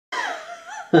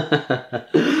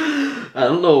I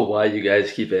don't know why you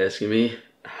guys keep asking me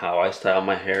how I style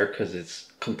my hair because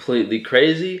it's completely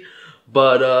crazy,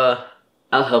 but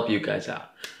I'll help you guys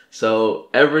out. So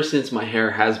ever since my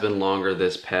hair has been longer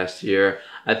this past year,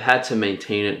 I've had to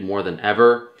maintain it more than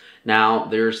ever. Now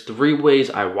there's 3 ways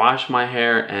I wash my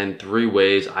hair and 3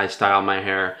 ways I style my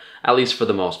hair, at least for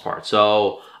the most part.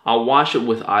 So I'll wash it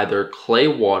with either clay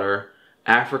water,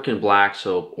 African black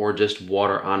soap, or just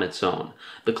water on its own.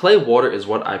 The clay water is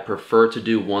what I prefer to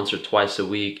do once or twice a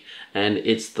week, and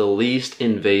it's the least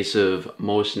invasive,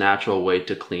 most natural way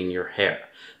to clean your hair.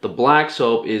 The black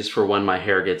soap is for when my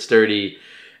hair gets dirty,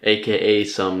 aka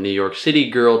some New York City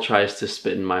girl tries to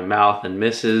spit in my mouth and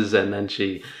misses, and then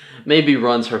she maybe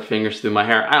runs her fingers through my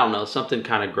hair. I don't know, something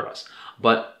kind of gross.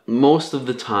 But most of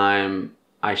the time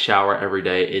I shower every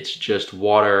day, it's just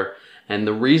water. And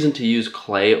the reason to use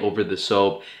clay over the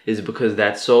soap is because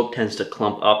that soap tends to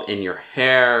clump up in your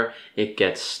hair, it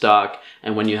gets stuck,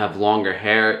 and when you have longer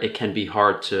hair, it can be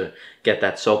hard to get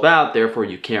that soap out, therefore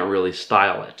you can't really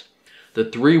style it. The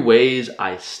 3 ways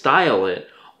I style it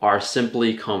are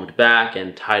simply combed back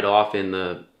and tied off in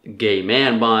the gay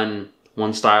man bun.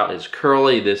 One style is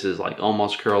curly, this is like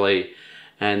almost curly,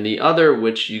 and the other,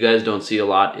 which you guys don't see a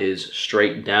lot, is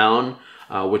straight down.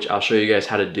 Which I'll show you guys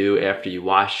how to do after you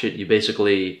wash it. You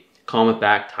basically comb it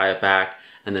back, tie it back,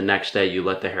 and the next day you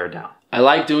let the hair down. I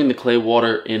like doing the clay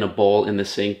water in a bowl in the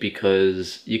sink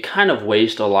because you kind of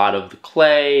waste a lot of the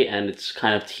clay and it's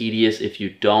kind of tedious if you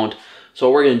don't. So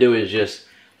what we're gonna do is just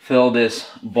fill this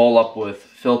bowl up with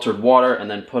filtered water and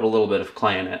then put a little bit of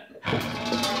clay in it.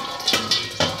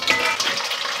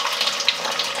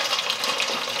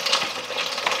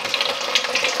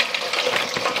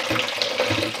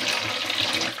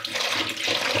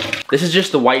 This is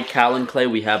just the white Callan clay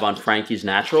we have on Frankie's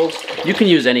Naturals. You can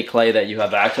use any clay that you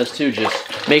have access to,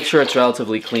 just make sure it's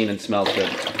relatively clean and smells good.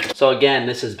 So again,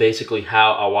 this is basically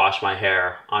how I wash my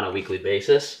hair on a weekly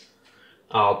basis.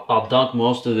 I'll dunk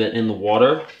most of it in the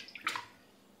water.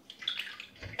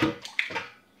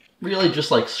 Really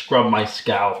just like scrub my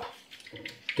scalp,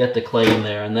 get the clay in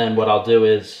there, and then what I'll do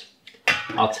is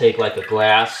I'll take like a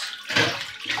glass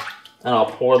and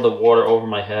I'll pour the water over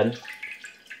my head,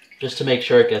 just to make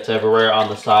sure it gets everywhere on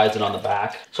the sides and on the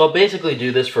back. So I'll basically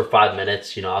do this for 5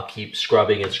 minutes. You know, I'll keep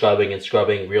scrubbing and scrubbing and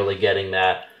scrubbing, really getting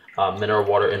that mineral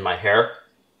water in my hair.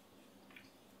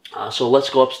 So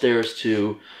let's go upstairs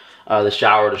to the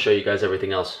shower to show you guys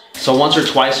everything else. So once or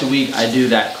twice a week, I do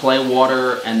that clay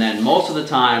water, and then most of the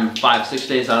time, 5-6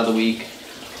 days out of the week,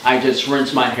 I just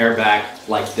rinse my hair back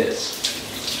like this.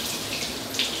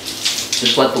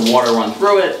 Just let the water run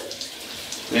through it.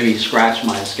 Maybe scratch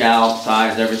my scalp,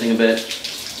 sides, everything a bit.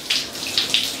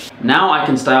 Now I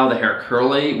can style the hair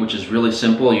curly, which is really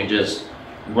simple. You just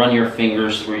run your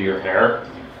fingers through your hair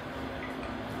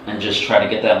and just try to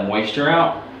get that moisture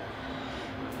out.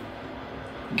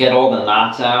 Get all the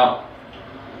knots out.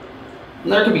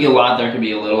 And there could be a lot, there could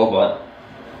be a little, but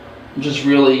just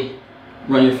really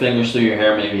run your fingers through your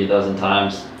hair maybe a dozen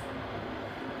times.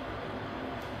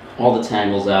 All the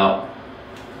tangles out.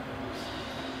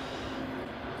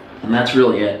 And that's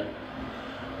really it.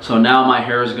 So now my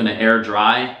hair is gonna air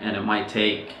dry, and it might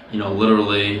take, you know,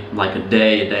 literally like a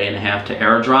day and a half to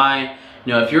air dry.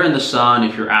 You know, if you're in the sun,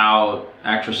 if you're out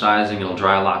exercising, it'll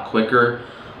dry a lot quicker.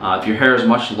 If your hair is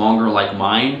much longer like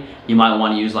mine, you might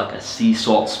wanna use like a sea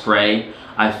salt spray.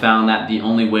 I found that the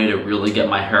only way to really get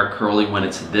my hair curly when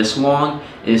it's this long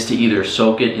is to either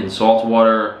soak it in salt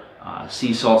water,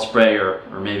 sea salt spray, or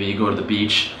maybe you go to the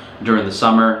beach during the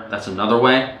summer, that's another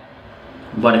way.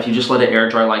 But if you just let it air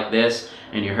dry like this,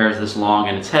 and your hair is this long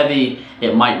and it's heavy,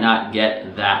 it might not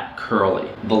get that curly.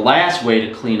 The last way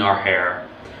to clean our hair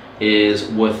is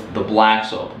with the black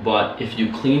soap. But if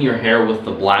you clean your hair with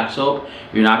the black soap,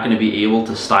 you're not gonna be able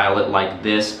to style it like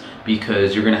this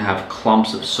because you're gonna have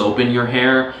clumps of soap in your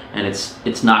hair, and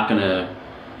it's not gonna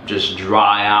just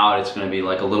dry out. It's gonna be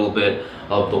like a little bit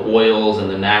of the oils and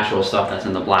the natural stuff that's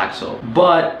in the black soap.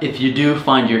 But if you do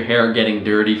find your hair getting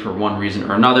dirty for one reason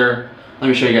or another, let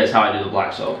me show you guys how I do the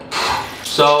black soap.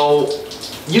 So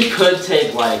you could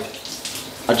take like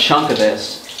a chunk of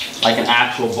this, like an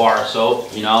actual bar of soap,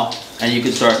 you know, and you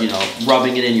could start, you know,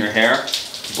 rubbing it in your hair,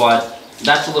 but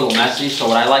that's a little messy. So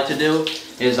what I like to do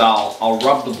is I'll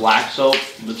rub the black soap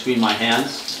between my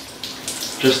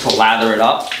hands just to lather it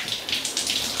up,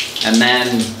 and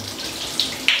then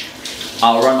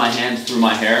I'll run my hands through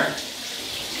my hair,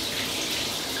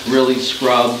 really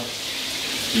scrub,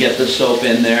 get the soap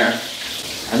in there,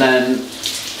 and then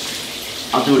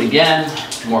I'll do it again,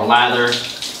 more lather,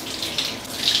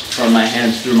 run my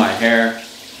hands through my hair,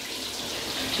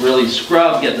 really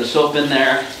scrub, get the soap in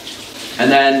there, And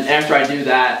then after I do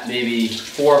that, maybe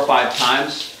 4 or 5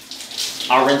 times,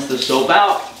 I'll rinse the soap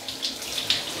out,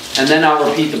 and then I'll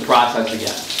repeat the process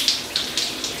again.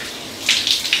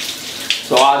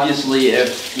 So obviously,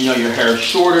 if your hair is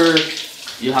shorter,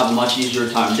 you have a much easier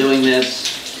time doing this.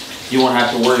 You won't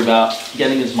have to worry about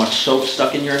getting as much soap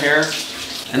stuck in your hair.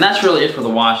 And that's really it for the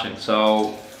washing.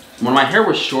 So when my hair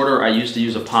was shorter, I used to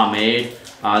use a pomade.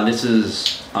 This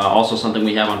is also something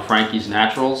we have on Frankie's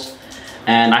Naturals.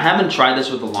 And I haven't tried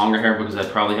this with the longer hair because I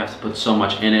probably have to put so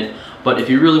much in it. But if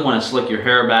you really want to slick your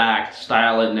hair back,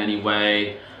 style it in any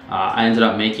way, I ended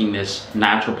up making this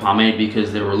natural pomade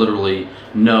because there were literally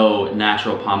no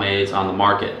natural pomades on the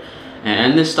market.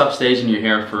 And this stuff stays in your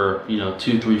hair for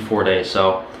 2, 3, 4 days,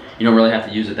 so you don't really have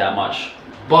to use it that much.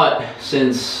 But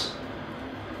since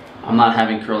I'm not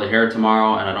having curly hair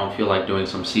tomorrow and I don't feel like doing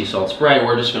some sea salt spray,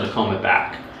 we're just going to comb it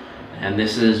back. And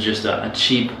this is just a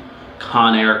cheap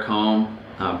Conair comb.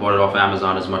 I bought it off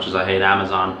Amazon, as much as I hate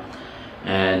Amazon.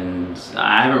 And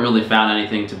I haven't really found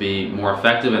anything to be more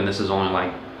effective, and this is only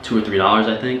like $2 or $3,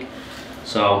 I think.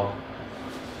 So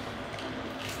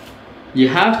you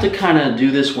have to kind of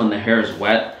do this when the hair is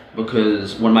wet,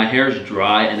 because when my hair is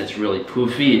dry and it's really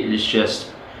poofy, it's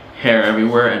just hair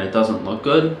everywhere and it doesn't look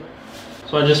good.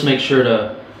 So I just make sure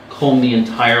to comb the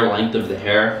entire length of the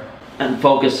hair and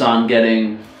focus on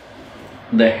getting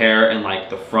the hair in like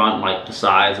the front, like the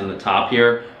sides and the top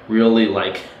here, really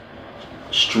like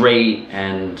straight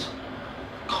and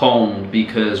combed,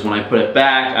 because when I put it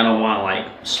back, I don't want like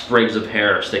sprigs of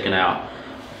hair sticking out.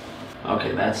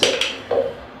 Okay, that's it.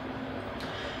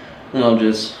 Then I'll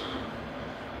just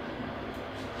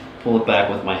pull it back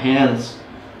with my hands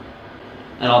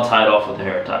and I'll tie it off with a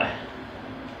hair tie.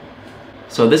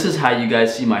 So this is how you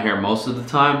guys see my hair most of the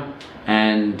time,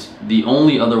 and the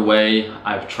only other way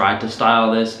I've tried to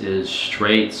style this is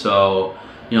straight. So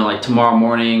like tomorrow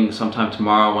morning, sometime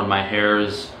tomorrow, when my hair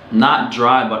is not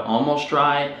dry but almost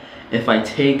dry, if I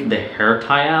take the hair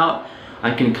tie out,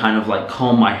 I can kind of like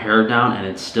comb my hair down and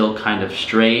it's still kind of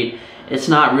straight. It's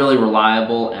not really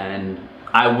reliable and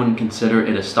I wouldn't consider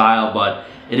it a style, but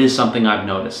it is something I've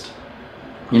noticed,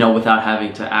 without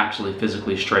having to actually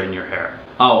physically straighten your hair.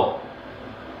 Oh,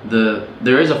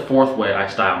 there is a 4th way I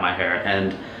style my hair,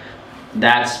 and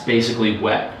that's basically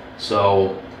wet.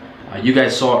 So you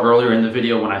guys saw earlier in the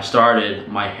video when I started,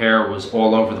 my hair was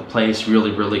all over the place,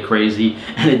 really crazy,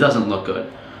 and it doesn't look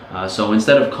good. So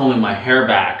instead of combing my hair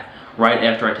back right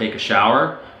after I take a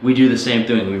shower, we do the same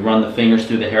thing. We run the fingers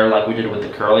through the hair like we did with the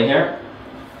curly hair.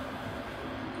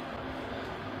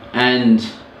 And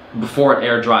before it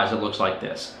air dries, it looks like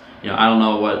this. I don't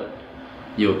know what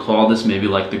you would call this, maybe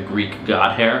like the Greek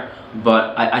god hair,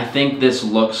 but I think this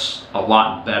looks a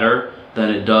lot better than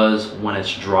it does when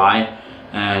it's dry.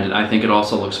 And I think it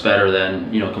also looks better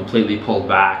than, completely pulled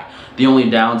back. The only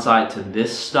downside to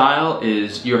this style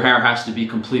is your hair has to be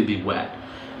completely wet.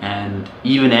 And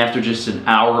even after just an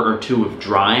hour or 2 of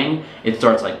drying, it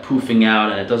starts like poofing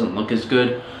out and it doesn't look as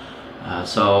good.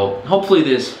 So hopefully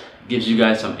this gives you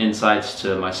guys some insights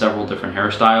to my several different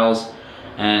hairstyles.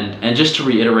 And just to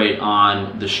reiterate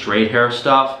on the straight hair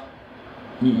stuff,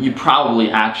 you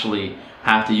probably actually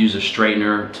have to use a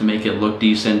straightener to make it look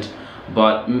decent.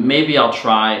 But maybe I'll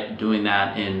try doing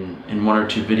that in 1 or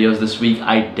 2 videos this week.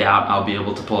 I doubt I'll be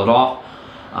able to pull it off.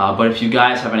 But if you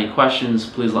guys have any questions,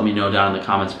 please let me know down in the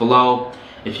comments below.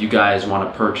 If you guys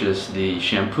want to purchase the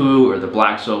shampoo or the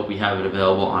black soap, we have it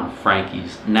available on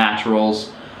Frankie's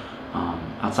Naturals.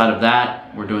 Outside of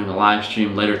that, we're doing a live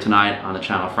stream later tonight on the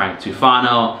channel Frank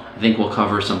Tufano. I think we'll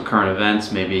cover some current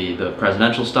events, maybe the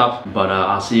presidential stuff. But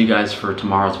I'll see you guys for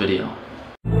tomorrow's video.